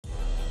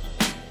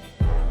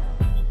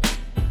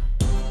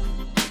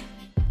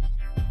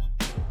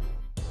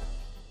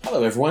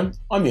Hello everyone,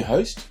 I'm your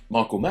host,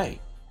 Michael May,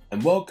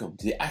 and welcome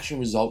to the Action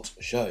Results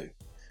Show,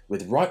 where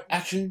the right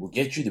action will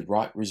get you the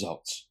right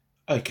results.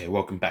 Okay,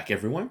 welcome back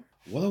everyone.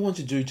 What I want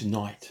to do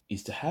tonight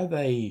is to have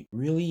a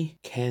really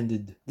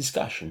candid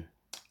discussion,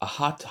 a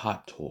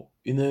heart-to-heart talk.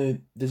 You know,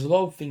 there's a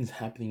lot of things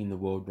happening in the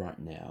world right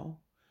now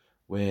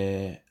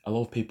where a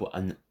lot of people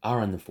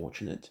are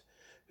unfortunate,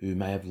 who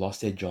may have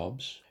lost their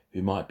jobs,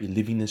 who might be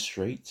living the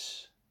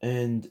streets,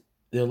 and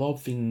there are a lot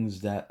of things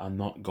that are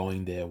not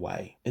going their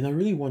way. And I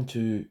really want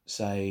to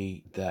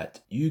say that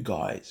you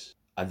guys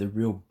are the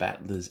real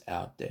battlers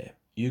out there.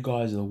 You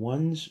guys are the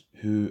ones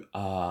who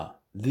are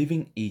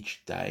living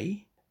each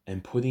day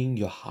and putting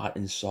your heart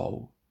and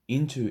soul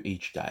into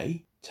each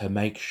day to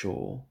make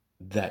sure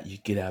that you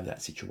get out of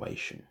that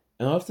situation.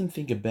 And I often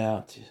think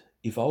about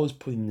if I was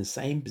put in the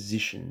same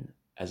position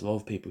as a lot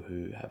of people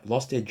who have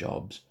lost their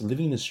jobs,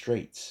 living in the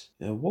streets,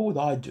 what would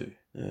I do?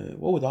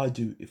 What would I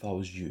do if I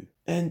was you?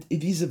 And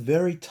it is a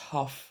very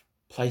tough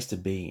place to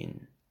be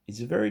in.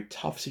 It's a very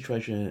tough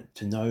situation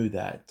to know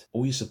that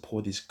all your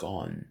support is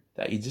gone,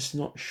 that you're just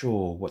not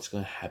sure what's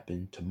going to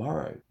happen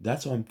tomorrow.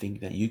 That's why I'm thinking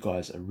that you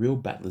guys are real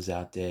battlers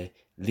out there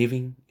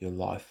living your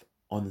life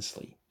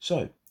honestly.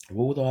 So,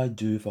 what would I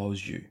do if I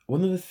was you?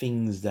 One of the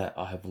things that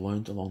I have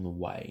learned along the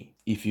way,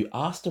 if you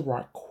ask the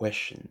right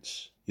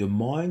questions, your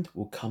mind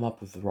will come up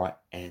with the right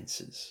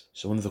answers.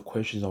 So one of the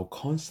questions I'll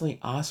constantly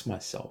ask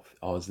myself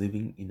if I was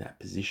living in that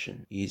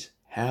position is,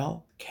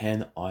 how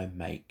can I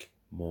make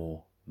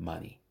more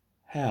money?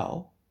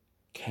 How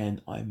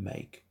can I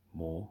make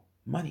more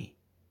money?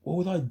 What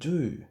would I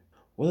do?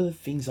 What are the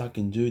things I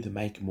can do to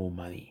make more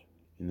money?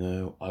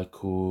 I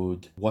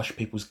could wash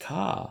people's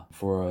car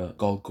for a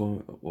gold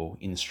coin. Well,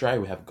 in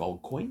Australia we have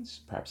gold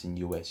coins. Perhaps in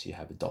the US you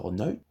have a dollar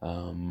note.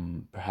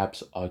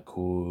 Perhaps I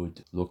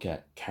could look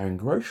at carrying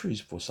groceries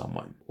for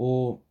someone,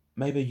 or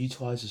maybe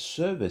utilize a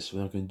service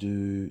when I can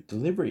do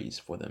deliveries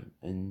for them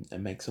and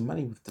make some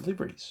money with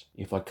deliveries.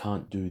 If I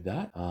can't do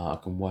that, I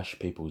can wash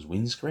people's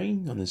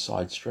windscreen on the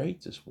side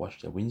street, just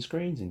wash their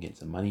windscreens and get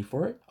some money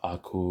for it. I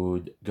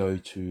could go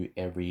to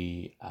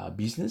every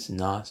business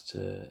and ask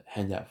to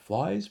hand out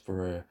flyers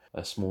for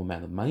a small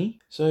amount of money.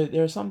 So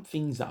there are some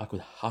things that I could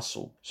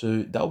hustle.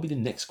 So that will be the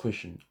next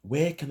question.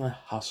 Where can I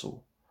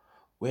hustle?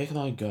 Where can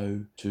I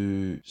go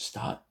to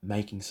start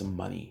making some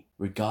money,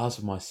 regardless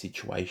of my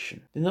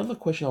situation? Another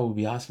question I will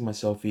be asking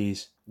myself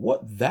is,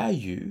 what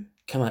value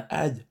can I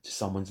add to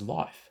someone's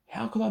life?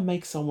 How can I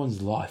make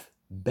someone's life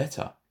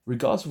better,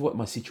 regardless of what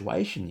my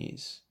situation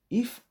is?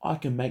 If I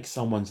can make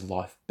someone's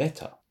life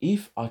better,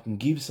 if I can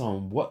give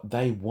someone what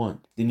they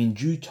want, then in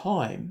due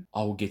time,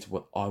 I will get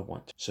what I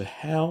want. So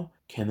how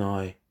can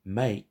I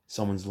make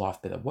someone's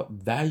life better? What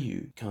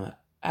value can I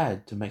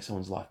add to make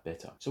someone's life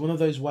better? So one of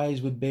those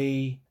ways would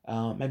be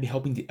maybe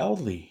helping the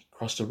elderly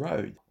cross the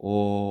road,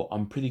 or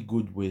I'm pretty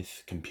good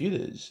with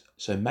computers,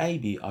 so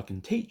maybe I can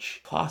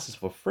teach classes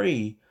for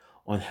free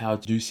on how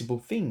to do simple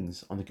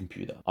things on the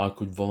computer. I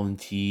could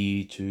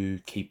volunteer to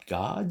keep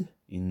guard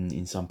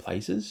in some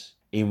places.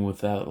 Even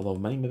without a lot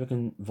of money, maybe I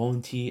can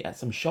volunteer at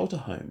some shelter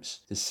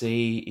homes to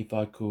see if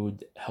I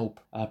could help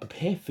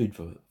prepare food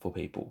for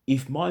people.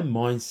 If my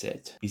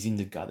mindset is in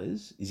the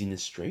gutters, is in the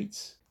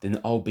streets, then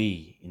I'll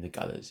be in the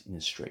gutters, in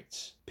the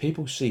streets.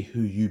 People see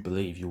who you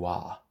believe you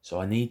are. So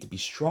I need to be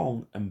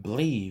strong and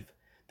believe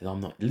that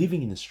I'm not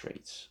living in the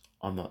streets.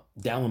 I'm not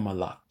down on my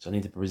luck. So I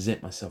need to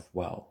present myself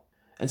well.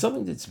 And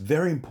something that's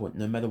very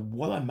important, no matter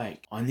what I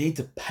make, I need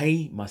to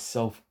pay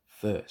myself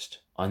first.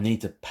 I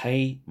need to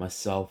pay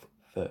myself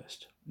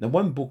first. Now,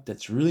 one book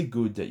that's really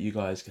good that you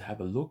guys can have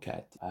a look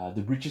at,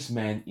 The Richest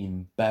Man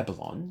in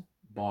Babylon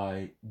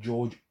by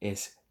George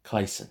S.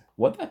 Clason.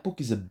 What that book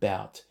is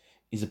about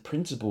is a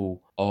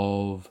principle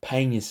of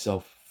paying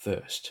yourself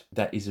first.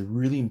 That is a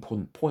really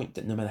important point,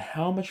 that no matter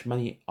how much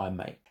money I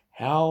make,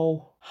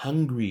 how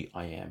hungry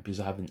I am because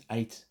I haven't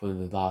ate for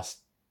the last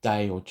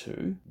day or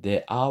two,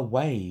 there are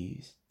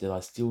ways that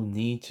I still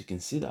need to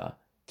consider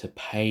to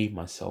pay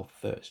myself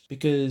first.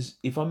 Because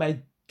if I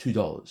made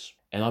 $2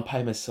 and I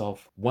pay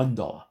myself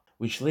 $1,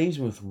 which leaves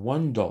me with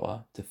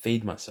 $1 to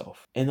feed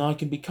myself. And I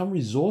can become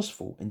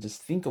resourceful and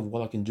just think of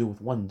what I can do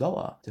with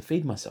 $1 to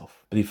feed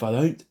myself. But if I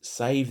don't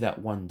save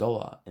that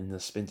 $1 and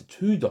just spend the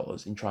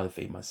 $2 in trying to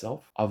feed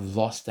myself, I've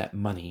lost that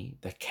money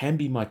that can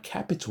be my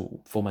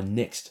capital for my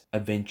next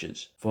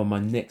adventures, for my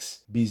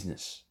next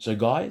business. So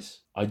guys,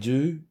 I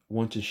do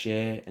want to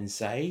share and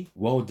say,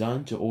 well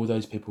done to all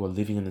those people who are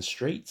living on the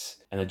streets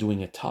and are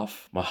doing it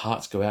tough. My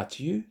hearts go out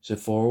to you. So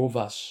for all of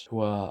us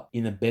who are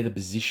in a better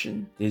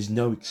position, there's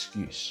no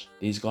excuse.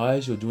 These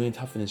guys who are doing it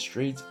tough in the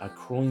streets are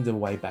crawling their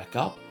way back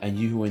up, and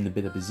you who are in the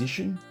better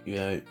position,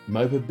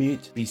 mope a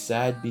bit, be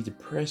sad, be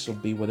depressed, or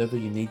be whatever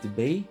you need to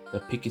be,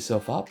 but pick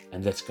yourself up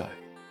and let's go.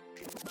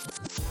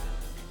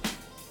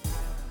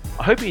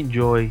 I hope you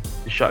enjoy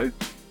the show.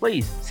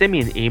 Please send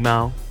me an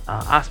email,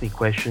 ask me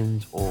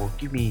questions, or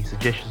give me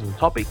suggestions on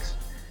topics.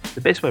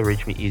 The best way to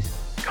reach me is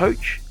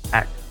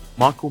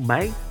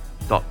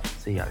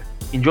coach@michaelmay.co.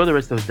 Enjoy the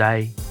rest of the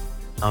day.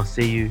 I'll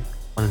see you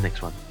on the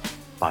next one.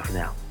 Bye for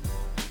now.